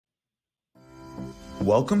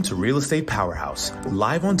Welcome to Real Estate Powerhouse,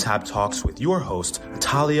 live on Tap Talks with your host,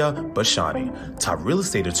 Talia Bashani, top real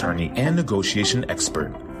estate attorney and negotiation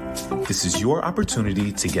expert. This is your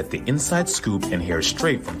opportunity to get the inside scoop and hear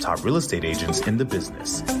straight from top real estate agents in the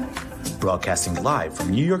business. Broadcasting live from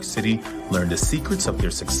New York City, learn the secrets of their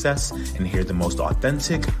success and hear the most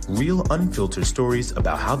authentic, real, unfiltered stories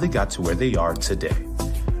about how they got to where they are today.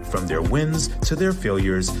 From their wins to their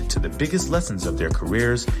failures to the biggest lessons of their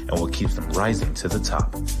careers and what keeps them rising to the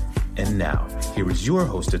top. And now, here is your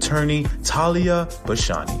host attorney, Talia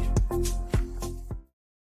Bashani.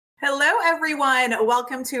 Hello, everyone.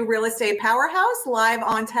 Welcome to Real Estate Powerhouse, live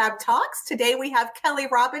on Tab Talks. Today, we have Kelly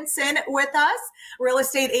Robinson with us, real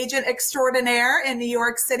estate agent extraordinaire in New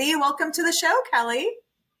York City. Welcome to the show, Kelly.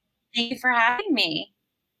 Thank you for having me.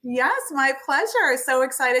 Yes, my pleasure. So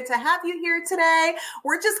excited to have you here today.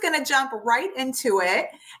 We're just going to jump right into it.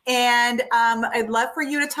 And I'd love for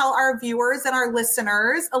you to tell our viewers and our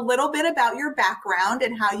listeners a little bit about your background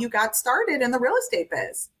and how you got started in the real estate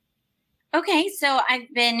biz. Okay, so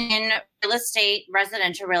I've been in real estate,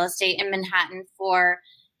 residential real estate in Manhattan for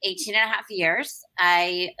 18 and a half years.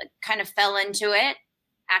 I kind of fell into it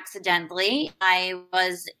accidentally. I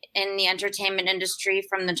was in the entertainment industry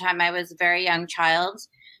from the time I was a very young child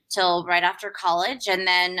till right after college. And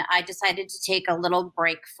then I decided to take a little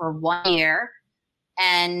break for 1 year.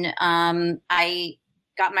 And I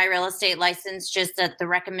got my real estate license just at the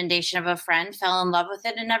recommendation of a friend, fell in love with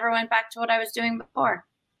it, and never went back to what I was doing before.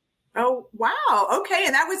 Oh, wow. Okay.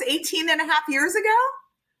 And that was 18 and a half years ago?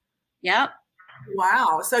 Yep.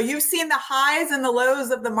 Wow. So you've seen the highs and the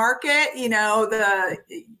lows of the market, you know,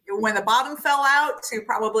 when the bottom fell out to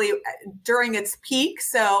probably during its peak.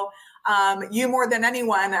 So you more than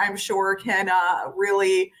anyone, I'm sure, can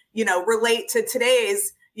really, relate to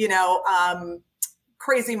today's,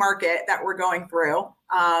 crazy market that we're going through.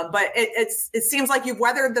 But it seems like you've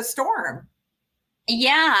weathered the storm.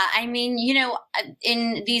 Yeah. I mean,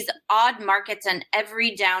 in these odd markets, and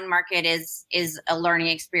every down market is a learning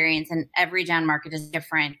experience, and every down market is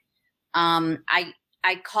different. I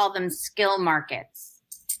call them skill markets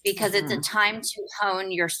because it's a time to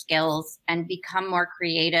hone your skills and become more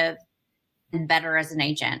creative and better as an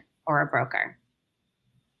agent or a broker.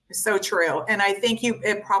 So true. And I think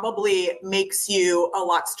it probably makes you a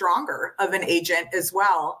lot stronger of an agent as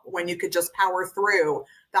well, when you could just power through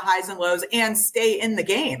the highs and lows and stay in the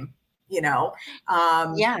game, Yeah.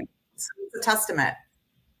 So it's a testament.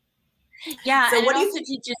 Yeah. So and what it do also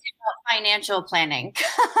teaches you about financial planning.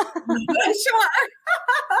 Sure.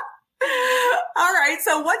 All right.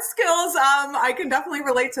 So what skills, I can definitely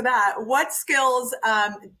relate to that. What skills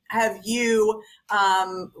have you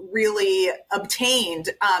really obtained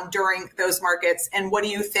during those markets? And what do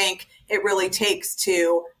you think it really takes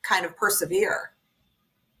to kind of persevere?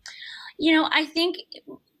 I think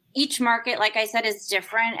each market, like I said, is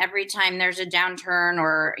different. Every time there's a downturn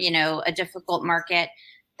or, a difficult market,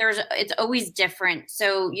 it's always different.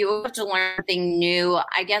 So you have to learn something new.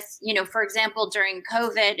 I guess, for example, during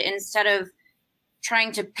COVID, instead of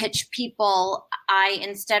trying to pitch people, I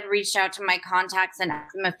instead reached out to my contacts and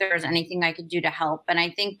asked them if there was anything I could do to help. And I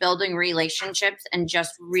think building relationships and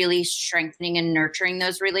just really strengthening and nurturing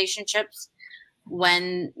those relationships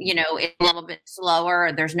when, it's a little bit slower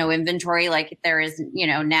or there's no inventory like there is,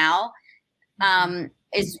 now,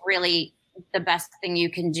 is really the best thing you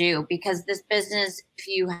can do, because this business, if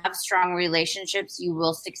you have strong relationships, you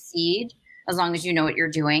will succeed as long as you know what you're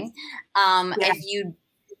doing. If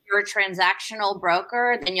you're a transactional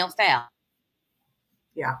broker, then you'll fail.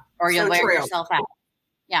 Yeah. Or you'll wear yourself out.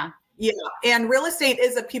 Yeah. Yeah. And real estate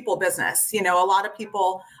is a people business. A lot of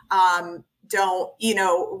people don't,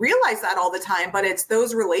 realize that all the time, but it's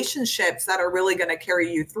those relationships that are really going to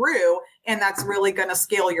carry you through. And that's really going to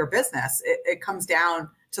scale your business. It comes down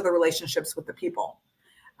to the relationships with the people.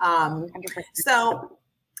 So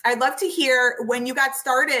I'd love to hear, when you got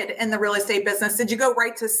started in the real estate business, did you go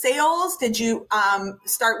right to sales? Did you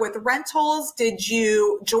start with rentals? Did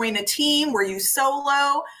you join a team? Were you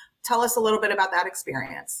solo? Tell us a little bit about that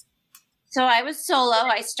experience. So I was solo.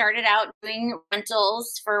 I started out doing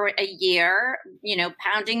rentals for a year,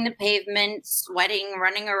 pounding the pavement, sweating,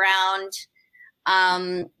 running around.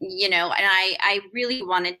 And I really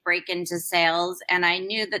wanted to break into sales, and I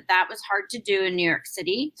knew that was hard to do in New York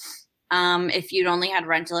City if you'd only had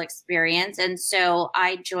rental experience. And so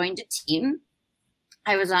I joined a team.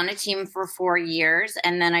 I was on a team for 4 years,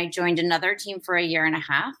 and then I joined another team for a year and a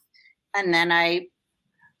half. And then I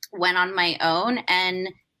went on my own and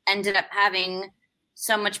ended up having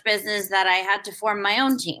so much business that I had to form my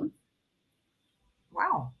own team.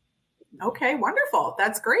 Wow. Okay, wonderful.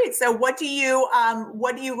 That's great. So what do you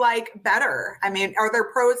like better? I mean, are there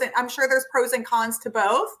I'm sure there's pros and cons to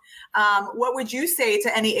both. What would you say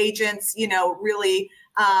to any agents, really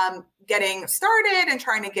getting started and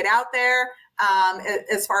trying to get out there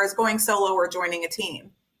as far as going solo or joining a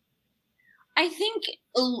team? I think,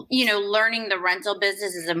 learning the rental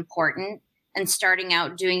business is important, and starting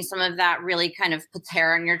out doing some of that really kind of puts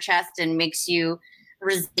hair on your chest and makes you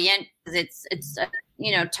resilient, because it's a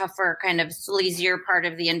tougher, kind of sleazier part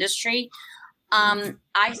of the industry.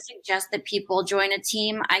 I suggest that people join a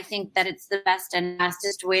team. I think that it's the best and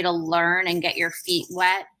fastest way to learn and get your feet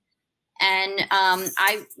wet. And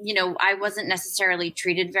I wasn't necessarily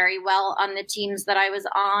treated very well on the teams that I was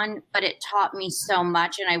on, but it taught me so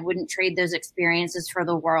much, and I wouldn't trade those experiences for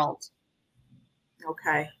the world.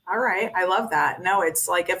 Okay. All right. I love that. No, it's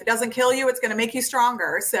like, if it doesn't kill you, it's going to make you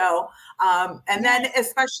stronger. So, and then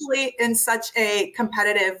especially in such a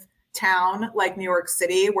competitive town like New York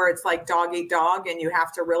City, where it's like dog eat dog and you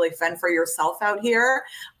have to really fend for yourself out here,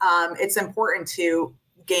 it's important to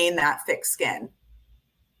gain that thick skin.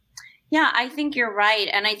 Yeah, I think you're right.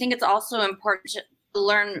 And I think it's also important to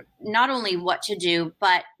learn not only what to do,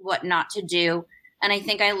 but what not to do. And I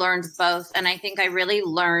think I learned both. And I think I really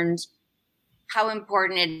learned how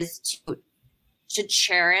important it is to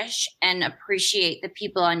cherish and appreciate the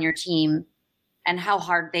people on your team and how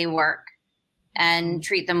hard they work and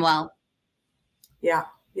treat them well. Yeah.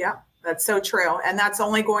 Yeah. That's so true. And that's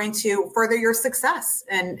only going to further your success.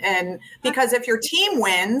 And because if your team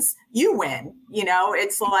wins, you win,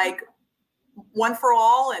 it's like one for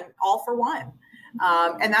all and all for one.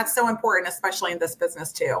 And that's so important, especially in this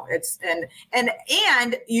business too.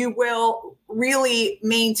 And you will really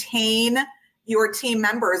maintain your team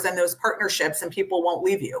members and those partnerships, and people won't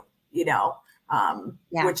leave you,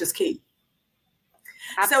 which is key.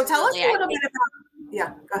 Absolutely. So tell us a little bit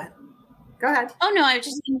about, go ahead. Oh, no, I was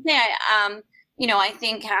just going to say, I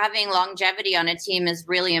think having longevity on a team is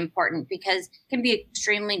really important, because it can be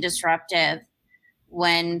extremely disruptive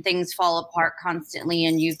when things fall apart constantly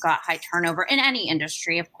and you've got high turnover in any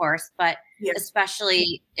industry, of course, but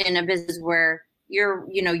especially in a business where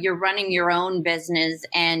you're running your own business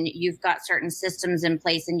and you've got certain systems in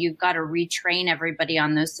place and you've got to retrain everybody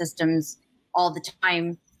on those systems all the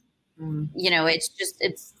time.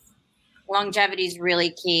 It's longevity is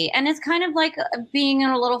really key. And it's kind of like being in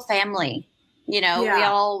a little family, we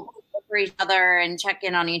all look for each other and check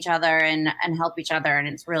in on each other and help each other. And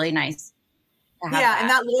it's really nice. And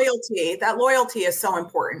that loyalty is so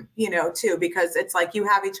important, too, because it's like you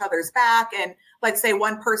have each other's back. And let's say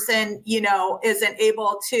one person, isn't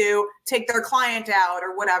able to take their client out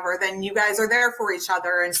or whatever, then you guys are there for each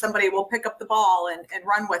other, and somebody will pick up the ball and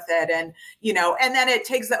run with it. And, and then it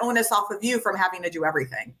takes the onus off of you from having to do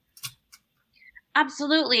everything.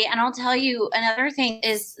 Absolutely. And I'll tell you, another thing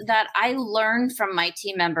is that I learn from my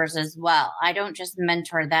team members as well. I don't just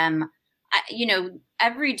mentor them.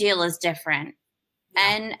 Every deal is different.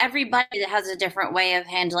 And everybody has a different way of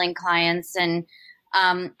handling clients. And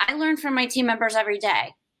I learn from my team members every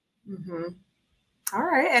day. Mm-hmm. All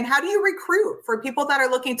right. And how do you recruit for people that are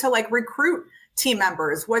looking to recruit team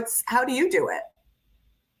members? How do you do it?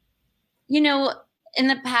 In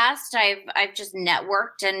the past, I've just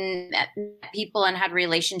networked and met people and had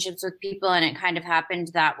relationships with people, and it kind of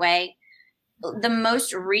happened that way. The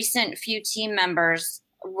most recent few team members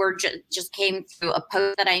were just came through a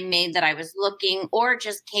post that I made that I was looking, or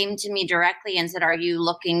just came to me directly and said, "Are you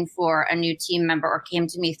looking for a new team member?" or came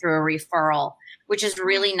to me through a referral, which is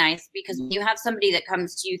really nice, because when you have somebody that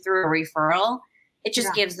comes to you through a referral, it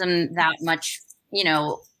just gives them that much,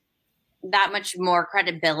 that much more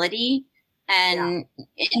credibility. And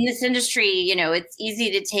in this industry, it's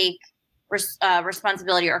easy to take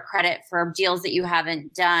responsibility or credit for deals that you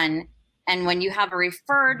haven't done. And when you have a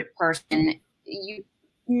referred person, you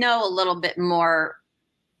know a little bit more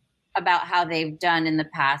about how they've done in the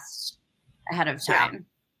past ahead of time.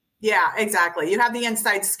 Yeah, exactly. You have the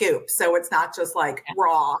inside scoop. So it's not just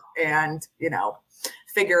raw and,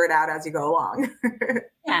 figure it out as you go along.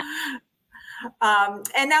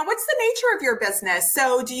 And now, what's the nature of your business?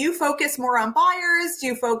 So do you focus more on buyers? Do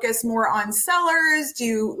you focus more on sellers? Do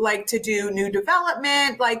you like to do new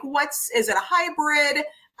development? Is it a hybrid?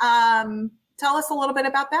 Tell us a little bit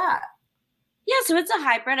about that. Yeah, so it's a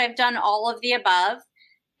hybrid. I've done all of the above.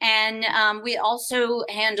 And we also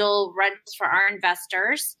handle rentals for our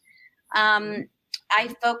investors. I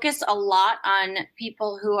focus a lot on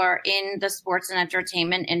people who are in the sports and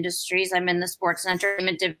entertainment industries. I'm in the sports and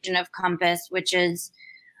entertainment division of Compass, which is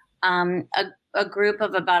a group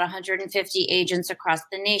of about 150 agents across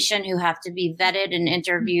the nation who have to be vetted and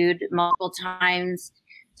interviewed multiple times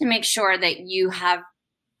to make sure that you have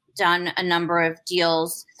done a number of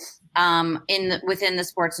deals within the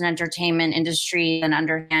sports and entertainment industry and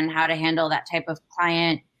understand how to handle that type of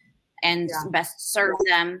client and best serve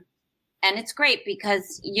them. And it's great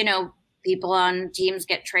because, people on teams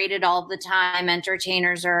get traded all the time.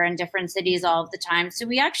 Entertainers are in different cities all the time. So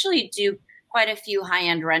we actually do quite a few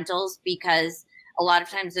high-end rentals because a lot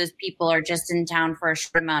of times those people are just in town for a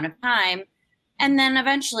short amount of time. And then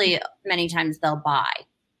eventually, many times they'll buy.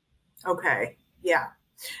 Okay. Yeah.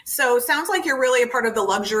 So sounds like you're really a part of the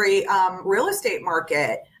luxury real estate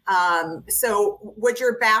market. So would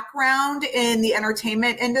your background in the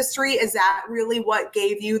entertainment industry, is that really what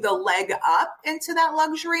gave you the leg up into that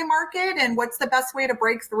luxury market? And what's the best way to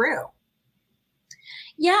break through?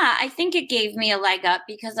 Yeah, I think it gave me a leg up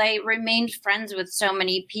because I remained friends with so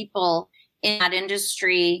many people in that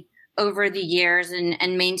industry over the years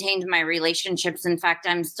and maintained my relationships. In fact,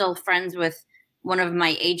 I'm still friends with one of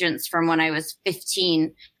my agents from when I was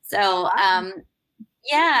 15. So,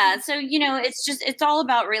 it's all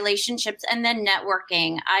about relationships and then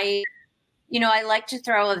networking. I like to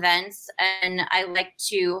throw events and I like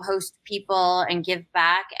to host people and give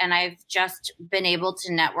back. And I've just been able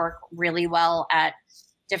to network really well at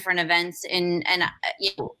different events and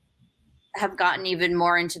have gotten even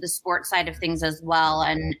more into the sports side of things as well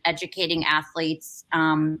and educating athletes,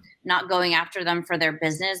 not going after them for their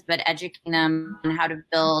business, but educating them on how to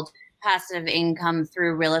build passive income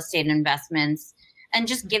through real estate investments and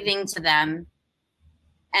just giving to them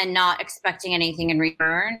and not expecting anything in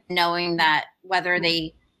return, knowing that whether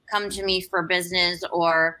they come to me for business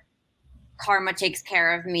or karma takes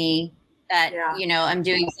care of me, that, I'm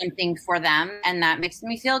doing something for them and that makes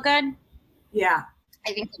me feel good. Yeah.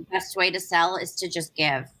 I think the best way to sell is to just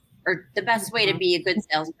give, or the best way to be a good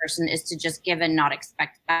salesperson is to just give and not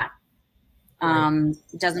expect that.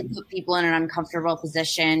 It doesn't put people in an uncomfortable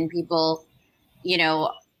position. People,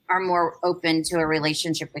 are more open to a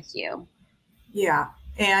relationship with you. Yeah.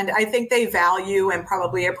 And I think they value and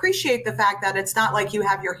probably appreciate the fact that it's not like you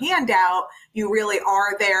have your hand out. You really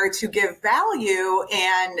are there to give value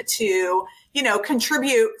and to,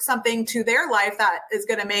 contribute something to their life that is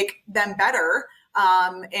going to make them better.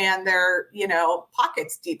 And their,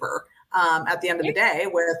 pockets deeper at the end of the day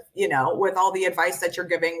with all the advice that you're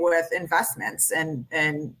giving with investments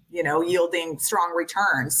and yielding strong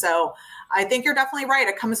returns. So I think you're definitely right.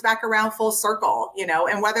 It comes back around full circle,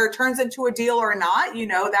 and whether it turns into a deal or not,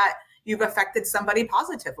 that you've affected somebody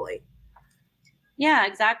positively. Yeah,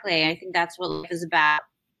 exactly. I think that's what life is about.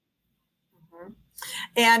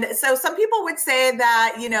 And so some people would say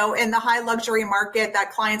that, in the high luxury market,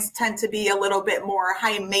 that clients tend to be a little bit more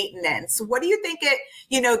high maintenance. What do you think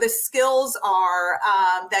the skills are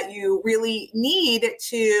that you really need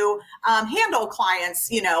to handle clients,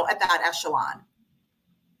 at that echelon?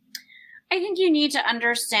 I think you need to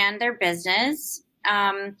understand their business.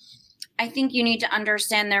 I think you need to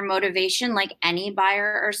understand their motivation like any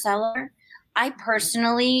buyer or seller. I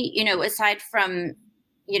personally, aside from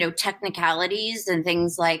technicalities and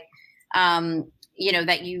things like,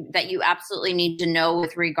 that you absolutely need to know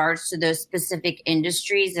with regards to those specific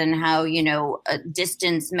industries and how, a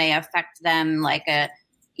distance may affect them. Like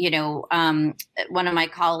one of my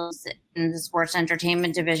colleagues in the sports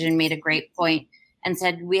entertainment division made a great point and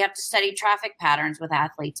said, we have to study traffic patterns with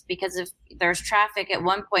athletes because if there's traffic at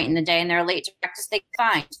one point in the day and they're late to practice, they get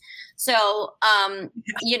fined. So,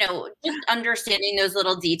 just understanding those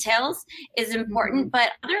little details is important.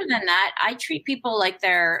 But other than that, I treat people like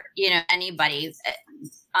they're, anybody.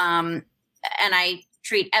 And I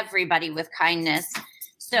treat everybody with kindness.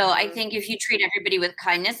 So I think if you treat everybody with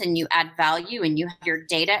kindness and you add value and you have your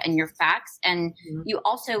data and your facts and you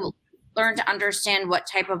also learn to understand what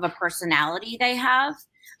type of a personality they have,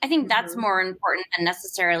 I think that's more important than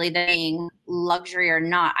necessarily being luxury or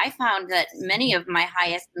not. I found that many of my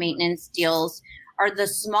highest maintenance deals are the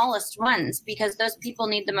smallest ones because those people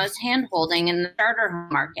need the most hand-holding in the starter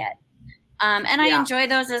market. And I enjoy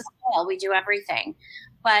those as well. We do everything.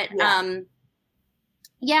 But I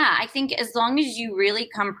think as long as you really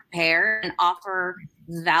come prepared and offer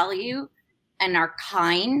value and are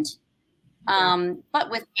kind, but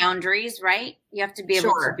with boundaries, right? You have to be able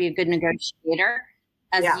to be a good negotiator,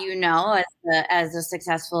 as as a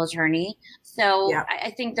successful attorney. So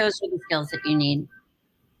I think those are the skills that you need.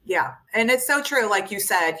 Yeah. And it's so true. Like you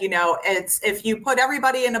said, it's, if you put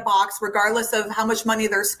everybody in a box, regardless of how much money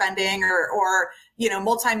they're spending or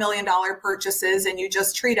multi-million-dollar purchases, and you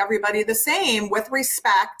just treat everybody the same with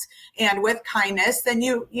respect and with kindness, then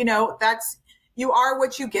you are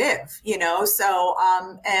what you give, so,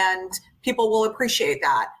 and people will appreciate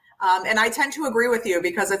that. And I tend to agree with you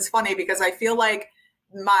because it's funny because I feel like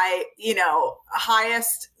my,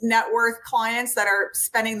 highest net worth clients that are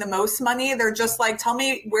spending the most money, they're just like, tell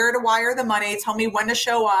me where to wire the money, tell me when to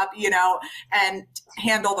show up, and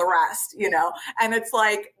handle the rest, and it's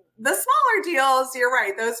like the smaller deals, you're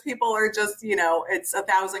right. Those people are just, it's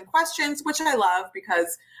 1,000 questions, which I love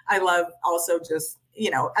because I love also just,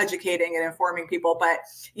 educating and informing people, but,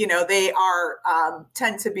 they are,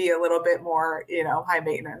 tend to be a little bit more, high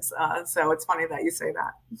maintenance. So it's funny that you say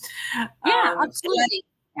that. Yeah, absolutely.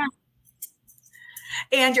 Yeah.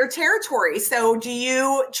 And your territory. So do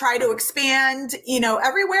you try to expand,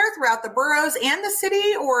 everywhere throughout the boroughs and the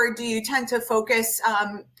city, or do you tend to focus,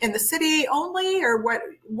 in the city only, or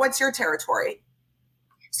what's your territory?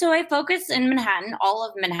 So I focus in Manhattan, all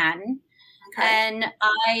of Manhattan. Okay. And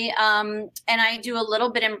I do a little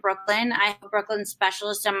bit in Brooklyn. I have a Brooklyn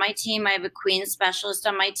specialist on my team. I have a Queens specialist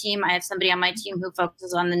on my team. I have somebody on my team who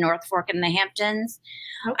focuses on the North Fork and the Hamptons.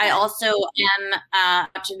 Okay. I also am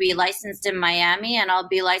to be licensed in Miami, and I'll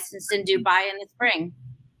be licensed in Dubai in the spring.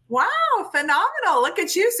 Wow, phenomenal. Look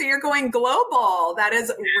at you. So you're going global. That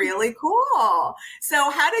is really cool.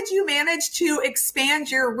 So how did you manage to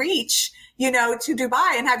expand your reach, to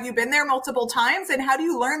Dubai? And have you been there multiple times? And how do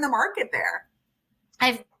you learn the market there?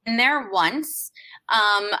 I've been there once.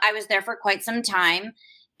 I was there for quite some time,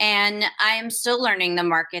 and I am still learning the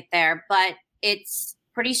market there, but it's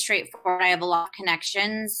pretty straightforward. I have a lot of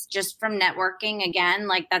connections just from networking. Again,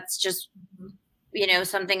 like that's just,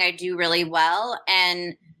 something I do really well.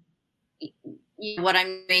 And what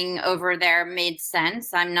I'm doing over there made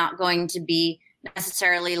sense. I'm not going to be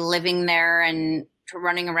necessarily living there and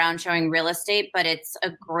running around showing real estate, but it's a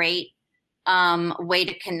great way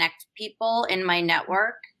to connect people in my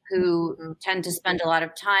network who tend to spend a lot of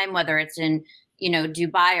time, whether it's in,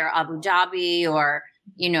 Dubai or Abu Dhabi or,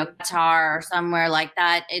 Qatar or somewhere like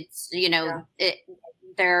that. It's,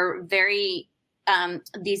 they're very,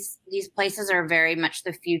 these places are very much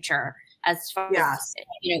the future as far as,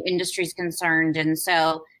 industry is concerned. And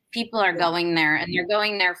so people are going there, and they're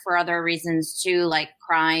going there for other reasons too, like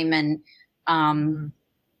crime and,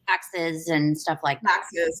 taxes and stuff like that.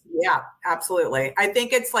 Taxes. Yeah, absolutely. I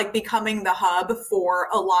think it's like becoming the hub for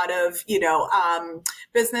a lot of,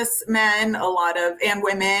 businessmen, and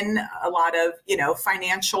women, a lot of,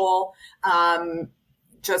 financial,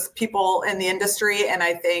 just people in the industry. And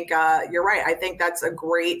I think you're right. I think that's a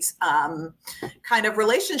great kind of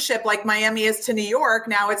relationship, like Miami is to New York.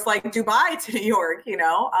 Now it's like Dubai to New York,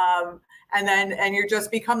 and you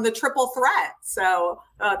just become the triple threat. So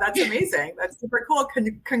that's amazing. That's super cool.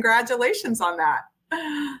 Congratulations on that.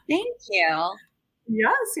 Thank you.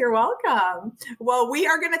 Yes, you're welcome. Well, we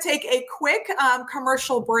are going to take a quick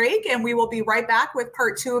commercial break, and we will be right back with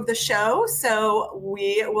part 2 of the show. So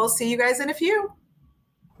we will see you guys in a few.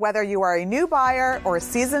 Whether you are a new buyer or a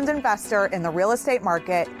seasoned investor in the real estate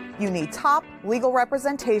market, you need top legal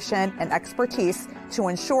representation and expertise to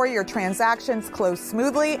ensure your transactions close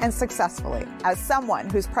smoothly and successfully. As someone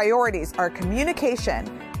whose priorities are communication,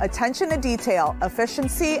 attention to detail,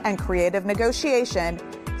 efficiency, and creative negotiation,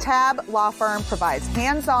 TAB Law Firm provides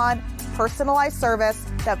hands-on, personalized service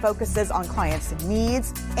that focuses on clients'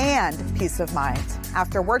 needs and peace of mind.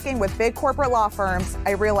 After working with big corporate law firms,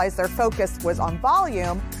 I realized their focus was on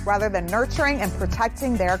volume rather than nurturing and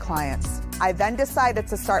protecting their clients. I then decided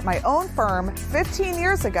to start my own firm 15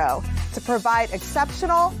 years ago to provide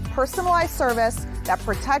exceptional, personalized service that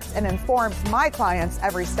protects and informs my clients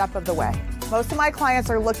every step of the way. Most of my clients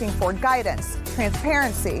are looking for guidance,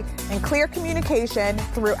 transparency, and clear communication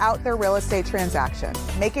throughout their real estate transaction.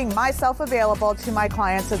 Making myself available to my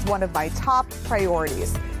clients is one of my top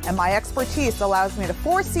priorities, and my expertise allows me to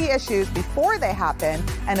foresee issues before they happen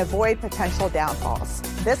and avoid potential downfalls.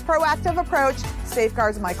 This proactive approach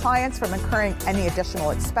safeguards my clients from incurring any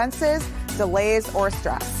additional expenses, delays, or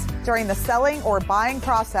stress. During the selling or buying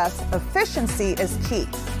process, efficiency is key.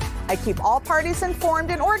 I keep all parties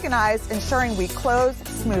informed and organized, ensuring we close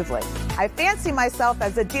smoothly. I fancy myself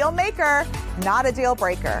as a deal maker, not a deal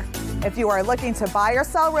breaker. If you are looking to buy or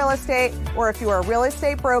sell real estate, or if you are a real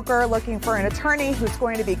estate broker looking for an attorney who's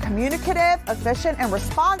going to be communicative, efficient, and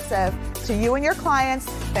responsive to you and your clients,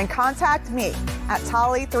 then contact me at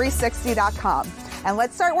Tali360.com. And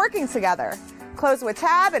let's start working together. Close with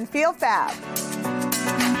TAB and feel fab.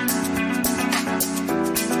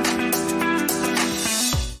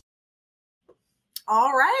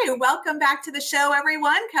 All right. Welcome back to the show,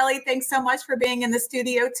 everyone. Kelly, thanks so much for being in the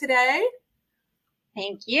studio today.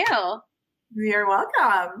 Thank you. You're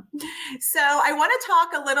welcome. So I want to talk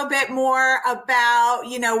a little bit more about,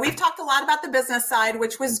 we've talked a lot about the business side,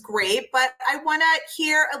 which was great, but I want to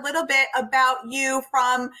hear a little bit about you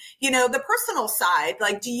from, the personal side.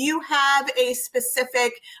 Like, do you have a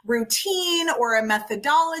specific routine or a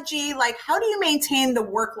methodology? Like, how do you maintain the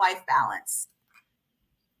work-life balance?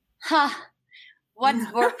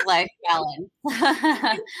 What's work-life balance?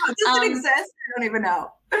 Does it exist? I don't even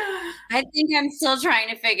know. I think I'm still trying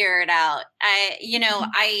to figure it out.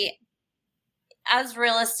 As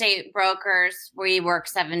real estate brokers, we work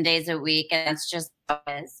 7 days a week, and that's just how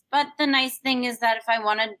it is. But the nice thing is that if I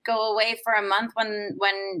want to go away for a month when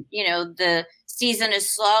the season is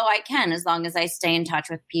slow, I can, as long as I stay in touch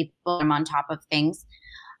with people. I'm on top of things.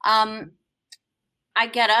 I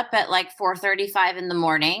get up at like 4:35 in the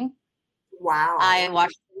morning. Wow. I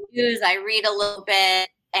watch the news, I read a little bit,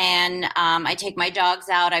 and I take my dogs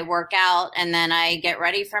out, I work out, and then I get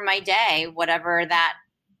ready for my day, whatever that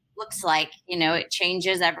looks like. It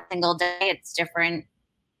changes every single day. It's different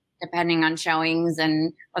depending on showings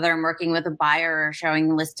and whether I'm working with a buyer or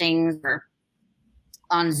showing listings or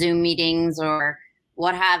on Zoom meetings or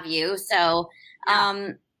what have you. So,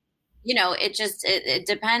 it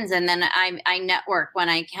depends. And then I network when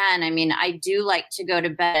I can. I mean, I do like to go to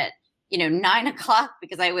bed at 9 o'clock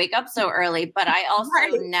because I wake up so early, but I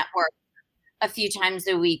also network a few times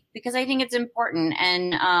a week because I think it's important.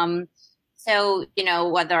 And so,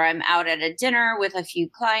 whether I'm out at a dinner with a few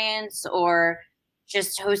clients or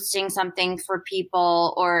just hosting something for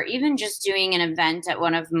people or even just doing an event at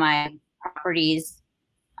one of my properties,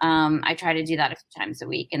 I try to do that a few times a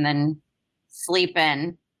week and then sleep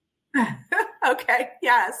in. Okay.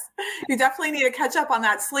 Yes. You definitely need to catch up on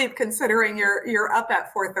that sleep considering you're up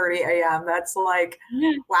at 4:30 a.m. That's like,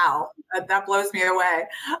 wow, that blows me away.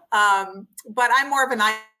 But I'm more of a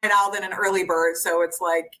night owl than an early bird. So it's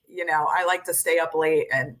like, I like to stay up late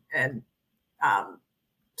and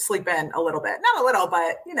sleep in a little bit, not a little,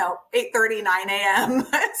 but 8:30, 9 a.m.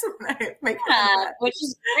 Which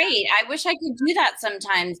is great. I wish I could do that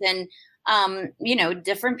sometimes. And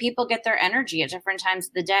different people get their energy at different times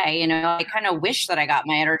of the day. I kind of wish that I got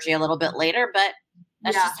my energy a little bit later, but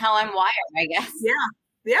that's just how I'm wired, I guess.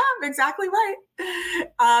 Yeah, exactly right.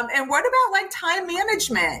 And what about like time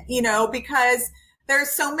management, because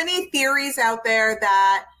there's so many theories out there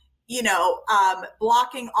that,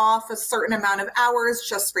 blocking off a certain amount of hours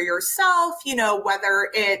just for yourself, whether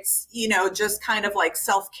it's, just kind of like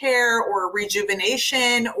self-care or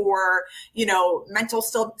rejuvenation or, mental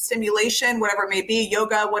stimulation, whatever it may be,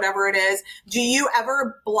 yoga, whatever it is. Do you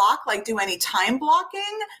ever do any time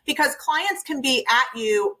blocking? Because clients can be at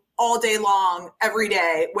you all day long, every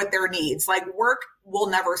day with their needs. Like work will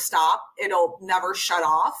never stop. It'll never shut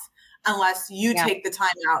off unless you take the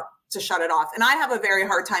time out to shut it off. And I have a very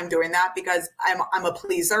hard time doing that because I'm a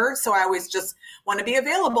pleaser. So I always just want to be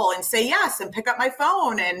available and say yes and pick up my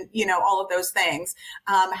phone and, all of those things.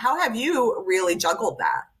 How have you really juggled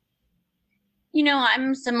that?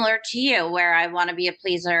 I'm similar to you where I want to be a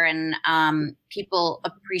pleaser and people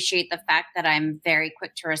appreciate the fact that I'm very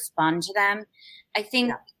quick to respond to them. I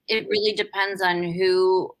think it really depends on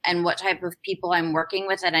who and what type of people I'm working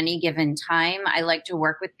with at any given time. I like to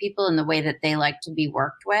work with people in the way that they like to be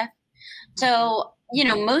worked with. So,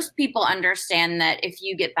 most people understand that if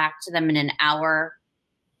you get back to them in an hour,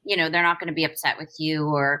 they're not going to be upset with you,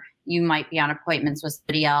 or you might be on appointments with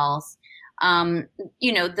somebody else.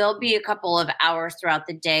 There'll be a couple of hours throughout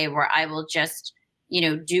the day where I will just,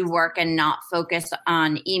 do work and not focus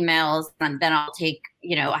on emails. And then I'll take,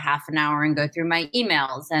 a half an hour and go through my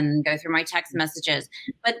emails and go through my text messages.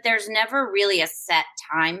 But there's never really a set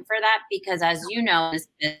time for that because, as you know, in this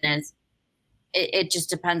business, it just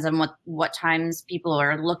depends on what times people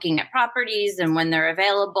are looking at properties and when they're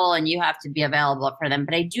available, and you have to be available for them.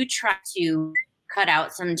 But I do try to cut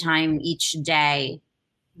out some time each day.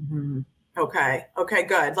 Mm-hmm. Okay,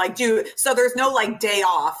 good. So there's no like day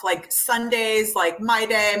off, like Sundays, like my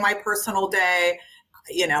day, my personal day.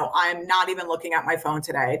 I'm not even looking at my phone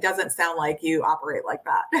today. It doesn't sound like you operate like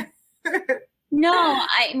that. No,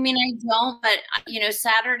 I mean, I don't, but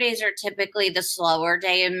Saturdays are typically the slower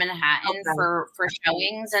day in Manhattan for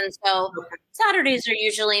showings. And so Saturdays are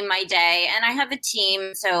usually my day, and I have a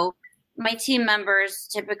team. So my team members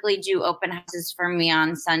typically do open houses for me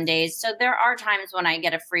on Sundays. So there are times when I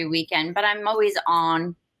get a free weekend, but I'm always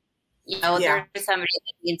on, there's somebody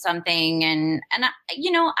that needs something and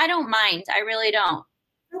I don't mind. I really don't.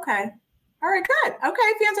 Okay. All right, good.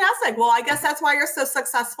 Okay, fantastic. Well, I guess that's why you're so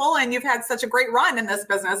successful and you've had such a great run in this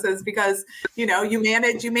business is because, you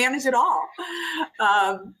manage it all.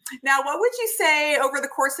 Now, what would you say over the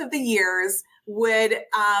course of the years would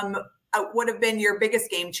would have been your biggest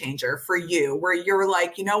game changer for you, where you're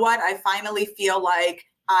like, you know what, I finally feel like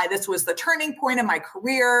this was the turning point in my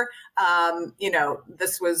career.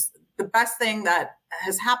 This was the best thing that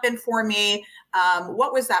has happened for me.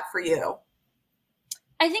 What was that for you?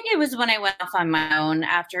 I think it was when I went off on my own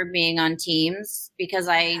after being on teams, because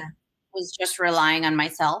I was just relying on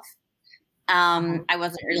myself. I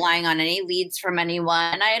wasn't relying on any leads from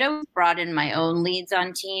anyone. I had always brought in my own leads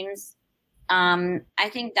on teams. I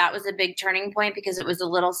think that was a big turning point because it was a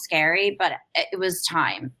little scary, but it was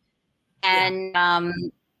time. And,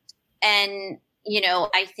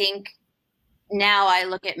 I think now I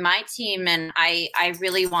look at my team and I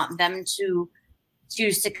really want them to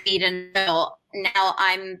succeed. And now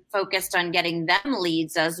I'm focused on getting them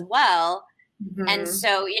leads as well. Mm-hmm. And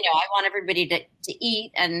so, I want everybody to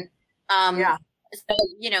eat. And, so,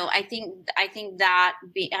 I think that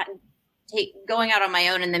going out on my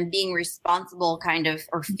own and then being responsible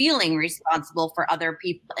or feeling responsible for other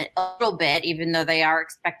people a little bit, even though they are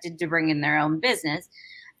expected to bring in their own business,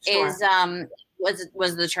 was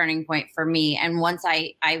the turning point for me. And once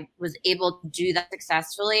I was able to do that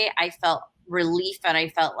successfully, I felt relief and I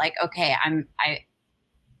felt like, okay,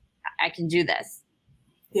 I can do this.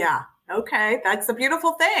 Yeah. Okay. That's a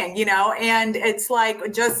beautiful thing, and it's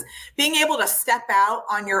like just being able to step out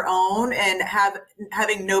on your own and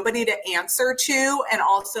having nobody to answer to, and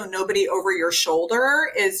also nobody over your shoulder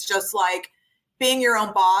is just like being your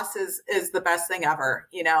own boss is the best thing ever.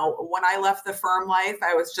 When I left the firm life,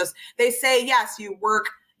 they say, yes, you work,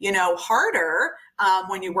 harder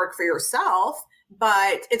when you work for yourself,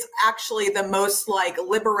 but it's actually the most like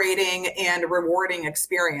liberating and rewarding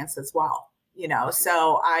experience as well.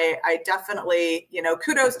 So I definitely,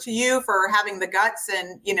 kudos to you for having the guts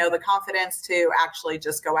and, the confidence to actually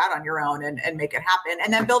just go out on your own and make it happen,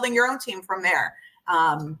 and then building your own team from there.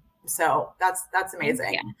 So that's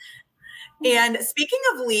amazing. Yeah. And speaking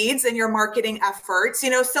of leads and your marketing efforts,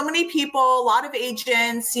 so many people, a lot of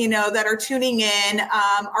agents, that are tuning in,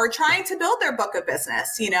 are trying to build their book of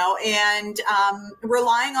business, and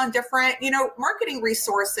relying on different, marketing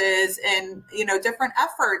resources and, different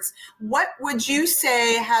efforts. What would you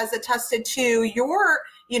say has attested to your,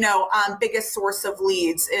 biggest source of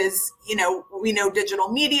leads is, we know digital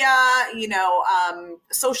media,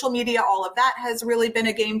 social media, all of that has really been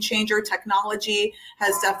a game changer. Technology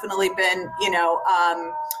has definitely been,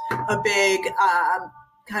 a big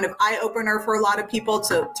kind of eye opener for a lot of people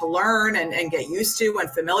to learn and get used to and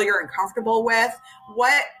familiar and comfortable with.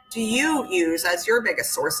 What do you use as your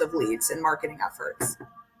biggest source of leads in marketing efforts?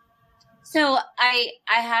 So I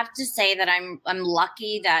have to say that I'm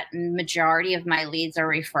lucky that majority of my leads are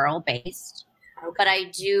referral based, but I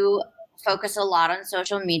do focus a lot on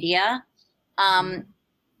social media. I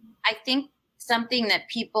think something that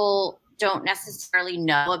people don't necessarily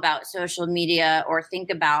know about social media or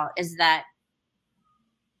think about is that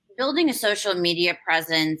building a social media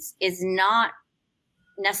presence is not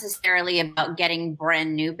necessarily about getting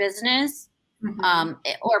brand new business,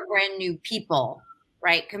 or brand new people.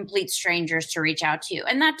 Right? Complete strangers to reach out to.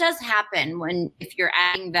 And that does happen if you're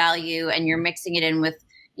adding value and you're mixing it in with,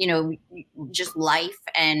 just life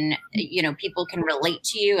and, people can relate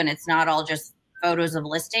to you and it's not all just photos of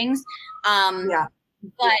listings.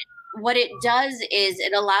 But what it does is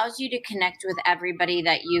it allows you to connect with everybody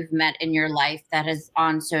that you've met in your life that is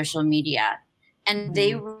on social media. And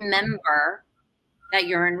they remember that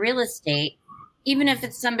you're in real estate, even if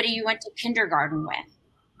it's somebody you went to kindergarten with.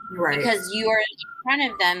 Right. Because you are in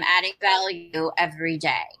front of them adding value every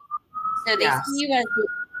day. So they see you as the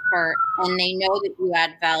expert and they know that you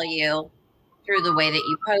add value through the way that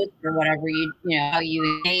you post or whatever how you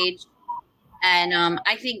engage. And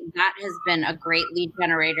I think that has been a great lead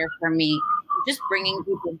generator for me, just bringing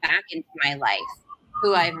people back into my life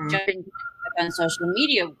who I've just been on social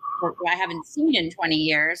media who I haven't seen in 20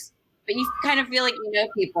 years. But you kind of feel like you know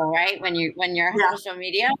people, right? When you're on social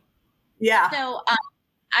media. Yeah. So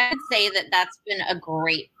I would say that that's been a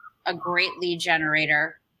great lead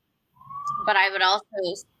generator. But I would also,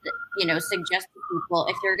 suggest to people,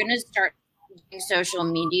 if you're going to start using social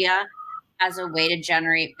media as a way to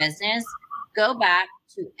generate business, go back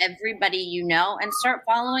to everybody you know and start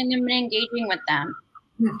following them and engaging with them.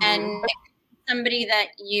 And somebody that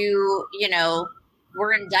you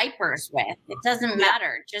were in diapers with, it doesn't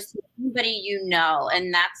matter. Just somebody you know,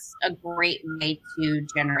 and that's a great way to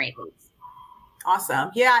generate leads. Awesome.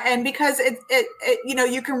 Yeah. And because it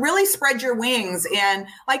you can really spread your wings. And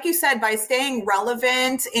like you said, by staying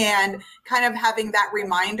relevant and kind of having that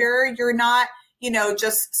reminder, you're not,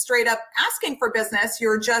 just straight up asking for business.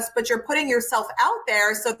 But you're putting yourself out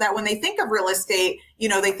there so that when they think of real estate,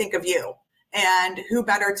 they think of you. And who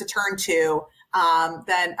better to turn to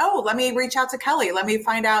then, oh, let me reach out to Kelly. Let me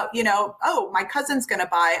find out, oh, my cousin's going to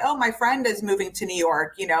buy, oh, my friend is moving to New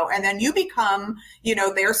York, and then you become,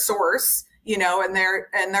 their source, and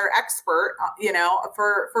their expert,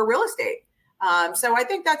 for real estate. So I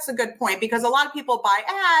think that's a good point, because a lot of people buy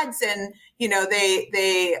ads and,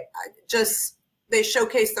 they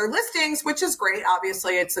showcase their listings, which is great.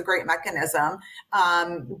 Obviously, it's a great mechanism.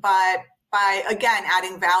 But by, again,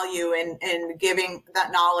 adding value and giving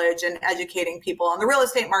that knowledge and educating people on the real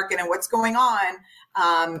estate market and what's going on,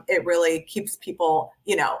 it really keeps people,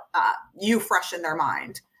 you fresh in their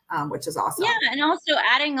mind, which is awesome. Yeah. And also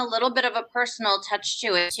adding a little bit of a personal touch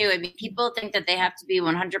to it too. I mean, people think that they have to be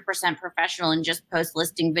 100% professional and just post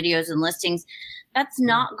listing videos and listings. That's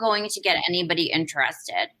not going to get anybody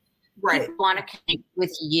interested. Right. People want to connect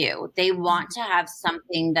with you. They want to have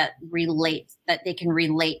something that they can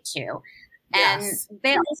relate to. And yes.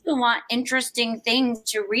 They also want interesting things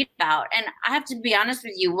to read about. And I have to be honest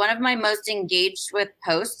with you, one of my most engaged with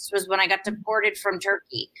posts was when I got deported from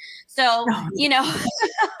Turkey. So,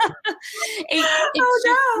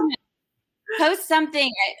 post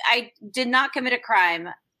something. I did not commit a crime.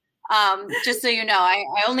 Just so you know, I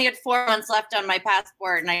only had 4 months left on my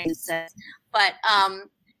passport, and I said, but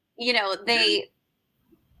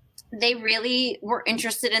they really were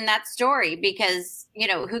interested in that story because,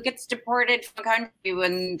 who gets deported from a country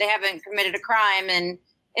when they haven't committed a crime? And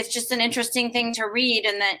it's just an interesting thing to read.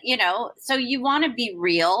 And that, so you want to be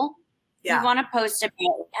real. Yeah. You want to post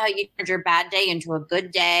about how you turned your bad day into a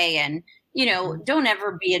good day. And, don't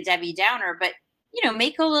ever be a Debbie Downer, but,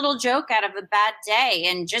 make a little joke out of a bad day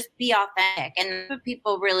and just be authentic. And that's what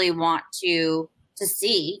people really want to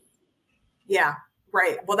see. Yeah.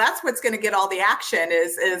 Right. Well, that's what's going to get all the action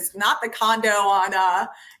is not the condo on,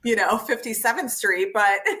 57th Street,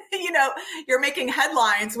 but, you're making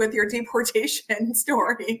headlines with your deportation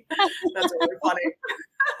story. That's really funny.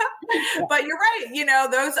 But you're right.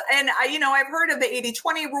 I've heard of the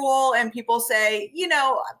 80-20 rule, and people say,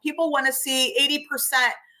 people want to see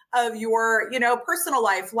 80% of your, personal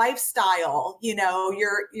lifestyle,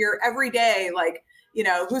 your everyday, like,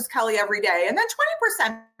 who's Kelly every day, and then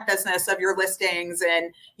 20% business of your listings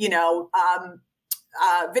and,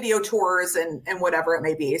 video tours and whatever it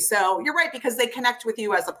may be. So you're right, because they connect with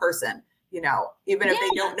you as a person, even if they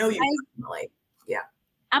don't know you personally. Yeah,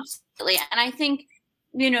 absolutely. And I think,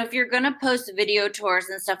 if you're going to post video tours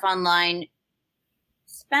and stuff online,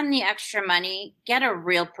 spend the extra money, get a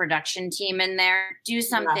real production team in there, do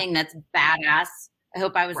something that's badass. I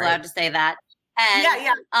hope I was allowed to say that. And,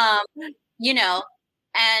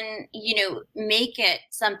 and, make it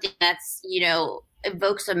something that's,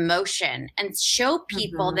 evokes emotion, and show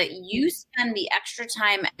people that you spend the extra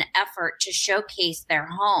time and effort to showcase their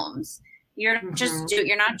homes. You're not just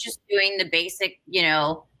doing the basic,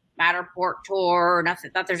 Matterport tour. Not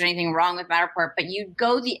that there's anything wrong with Matterport, but you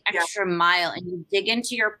go the extra mile and you dig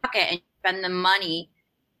into your pocket and spend the money,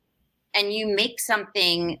 and you make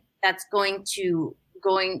something that's going to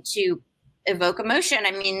evoke emotion.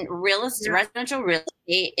 I mean, residential real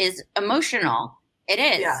estate is emotional. It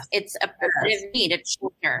is. Yes. It's a primitive need. It's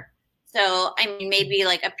shelter. So, I mean, maybe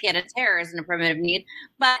like a pied-à-terre isn't a primitive need,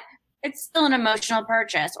 but it's still an emotional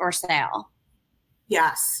purchase or sale.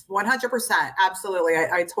 Yes, 100%. Absolutely.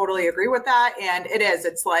 I totally agree with that. And it is.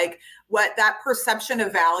 It's like what that perception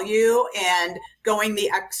of value and going the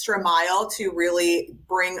extra mile to really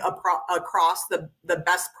bring across the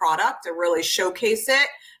best product and really showcase it,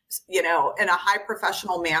 in a high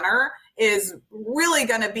professional manner is really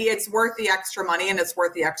going to be, it's worth the extra money and it's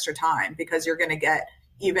worth the extra time, because you're going to get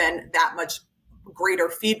even that much greater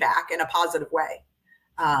feedback in a positive way.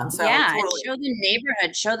 And show the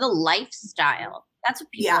neighborhood, show the lifestyle. That's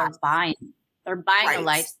what people are buying. They're buying a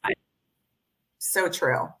lifestyle. So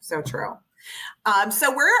true. So true.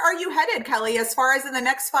 So where are you headed, Kelly, as far as in the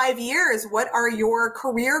next 5 years? What are your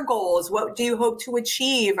career goals? What do you hope to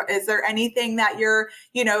achieve? Is there anything that you're,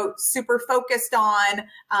 super focused on?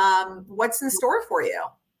 What's in store for you?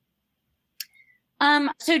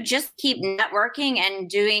 So just keep networking and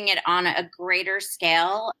doing it on a greater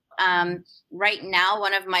scale. Right now,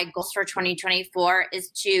 one of my goals for 2024 is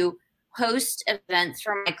to host events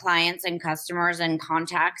for my clients and customers and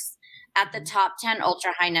contacts at the top 10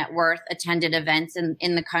 ultra high net worth attended events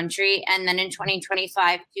in the country. And then in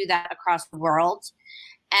 2025, do that across the world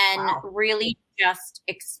and really just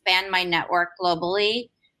expand my network globally.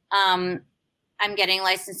 I'm getting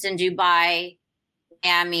licensed in Dubai,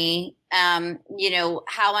 Miami.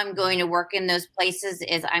 How I'm going to work in those places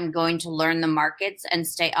is I'm going to learn the markets and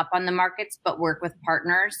stay up on the markets, but work with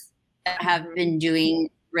partners that have been doing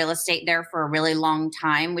real estate there for a really long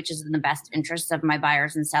time, which is in the best interest of my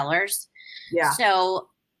buyers and sellers. Yeah. So,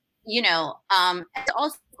 it's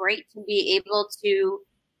also great to be able to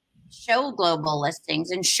show global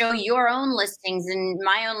listings and show your own listings and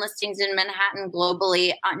my own listings in Manhattan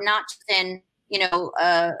globally, not just in,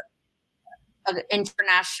 an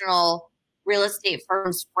international real estate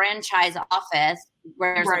firm's franchise office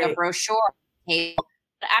where there's like a brochure table,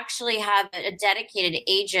 but actually have a dedicated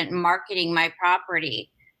agent marketing my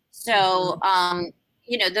property. So,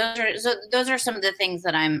 those are some of the things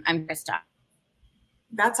that I'm pissed off.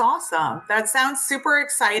 That's awesome. That sounds super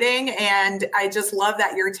exciting. And I just love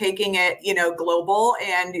that you're taking it, global,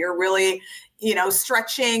 and you're really,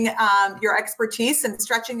 stretching your expertise and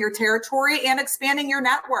stretching your territory and expanding your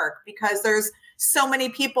network, because there's so many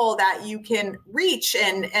people that you can reach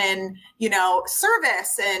and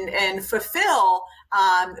service and fulfill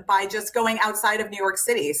by just going outside of New York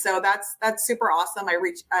City. So that's super awesome.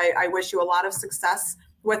 I wish you a lot of success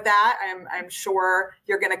with that. I'm sure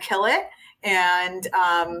you're going to kill it. And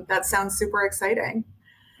that sounds super exciting.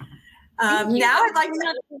 Now I'd like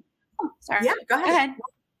to. Sorry. Yeah, go ahead.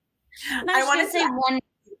 I want to say one.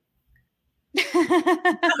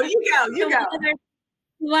 You go.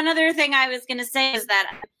 One other thing I was going to say is that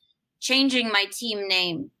I'm changing my team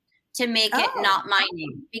name to make it not my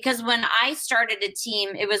name. Because when I started a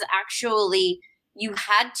team, it was actually you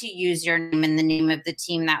had to use your name in the name of the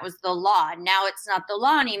team. That was the law. Now it's not the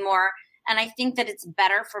law anymore. And I think that it's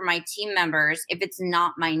better for my team members if it's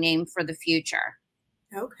not my name for the future.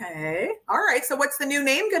 Okay. All right. So what's the new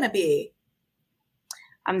name going to be?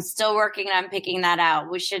 I'm still working on picking that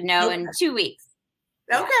out. We should know in 2 weeks.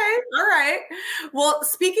 Okay. All right. Well,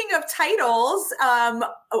 speaking of titles,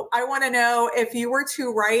 I want to know if you were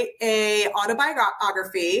to write a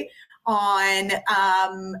autobiography on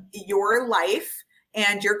your life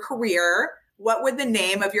and your career, what would the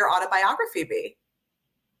name of your autobiography be?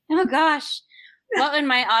 Oh gosh, what would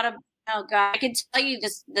my Oh god, I could tell you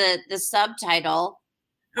this the subtitle.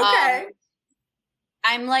 Okay.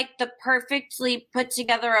 I'm like the perfectly put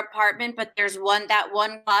together apartment, but there's that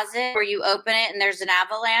one closet where you open it and there's an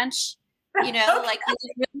avalanche. Like it's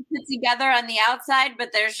really put together on the outside, but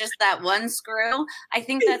there's just that one screw. I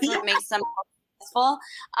think that's what makes them successful.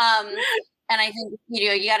 And I think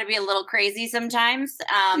you got to be a little crazy sometimes.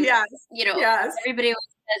 Yes. Everybody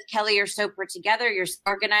says, Kelly, you're so put together, you're so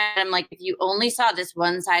organized. I'm like, if you only saw this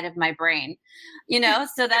one side of my brain,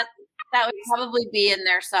 so that would probably be in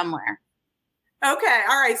there somewhere. Okay.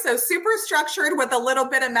 All right. So super structured with a little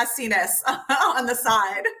bit of messiness on the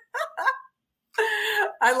side.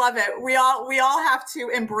 I love it. We all have to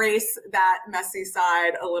embrace that messy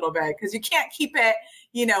side a little bit, because you can't keep it,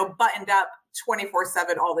 buttoned up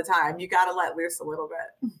 24/7 all the time. You got to let loose a little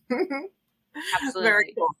bit. Absolutely.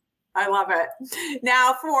 Very cool. I love it.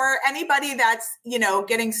 Now, for anybody that's,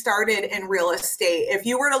 getting started in real estate, if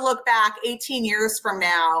you were to look back 18 years from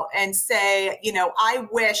now and say, I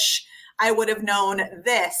wish I would have known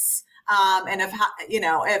this. And if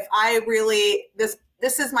I really,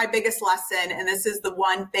 this is my biggest lesson, and this is the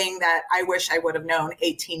one thing that I wish I would have known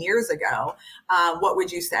 18 years ago, what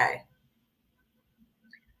would you say?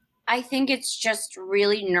 I think it's just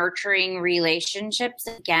really nurturing relationships,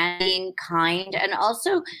 again, being kind, and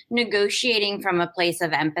also negotiating from a place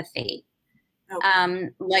of empathy. Okay.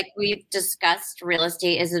 Like we've discussed, real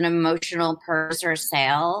estate is an emotional purchase or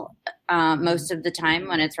sale most of the time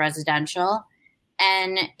when it's residential.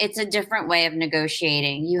 And it's a different way of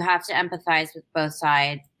negotiating. You have to empathize with both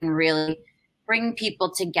sides and really bring people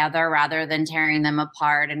together rather than tearing them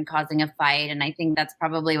apart and causing a fight. And I think that's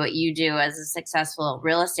probably what you do as a successful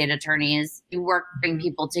real estate attorney, is you work to bring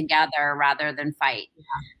people together rather than fight.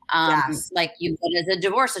 Yes. Like you would as a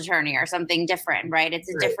divorce attorney or something different, right? It's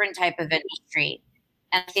a different type of industry.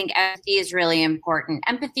 And I think empathy is really important.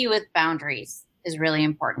 Empathy with boundaries is really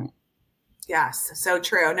important. Yes, so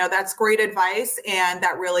true. No, that's great advice. And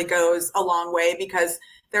that really goes a long way, because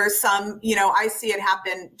there's some, I see it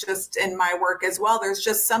happen just in my work as well. There's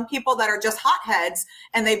just some people that are just hotheads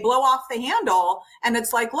and they blow off the handle. And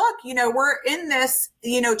it's like, look, we're in this,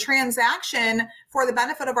 transaction for the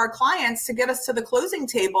benefit of our clients to get us to the closing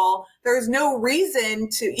table. There's no reason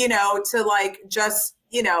to, to like just,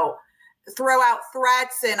 throw out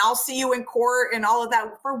threats and I'll see you in court and all of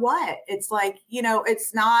that. For what? It's like,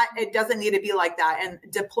 it doesn't need to be like that. And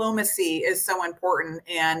diplomacy is so important.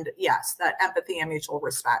 And yes, that empathy and mutual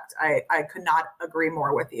respect. I could not agree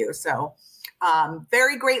more with you. So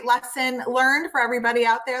very great lesson learned for everybody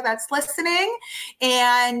out there that's listening.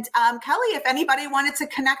 And Kelly, if anybody wanted to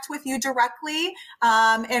connect with you directly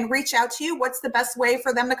and reach out to you, what's the best way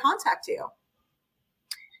for them to contact you?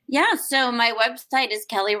 Yeah, so my website is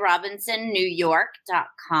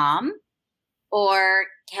kellyrobinsonnewyork.com or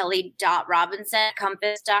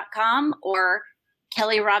kelly.robinson@compass.com or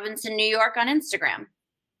Kelly Robinson New York on Instagram,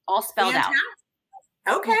 all spelled out.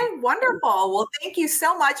 Okay, wonderful. Well, thank you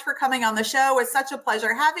so much for coming on the show. It's such a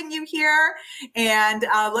pleasure having you here, and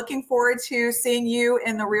looking forward to seeing you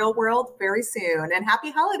in the real world very soon. And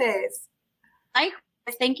happy holidays. Likewise,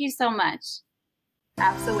 thank you so much.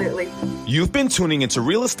 Absolutely. You've been tuning into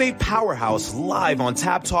Real Estate Powerhouse live on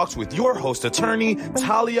Tab Talks with your host attorney,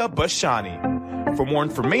 Talia Bashani. For more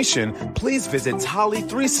information, please visit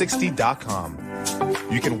Tali360.com.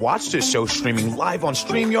 You can watch this show streaming live on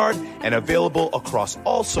StreamYard and available across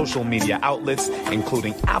all social media outlets,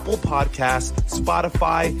 including Apple Podcasts,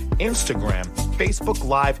 Spotify, Instagram, Facebook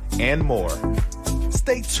Live, and more.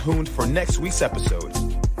 Stay tuned for next week's episode.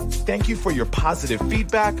 Thank you for your positive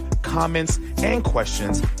feedback, comments, and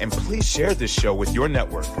questions, and please share this show with your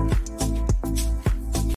network.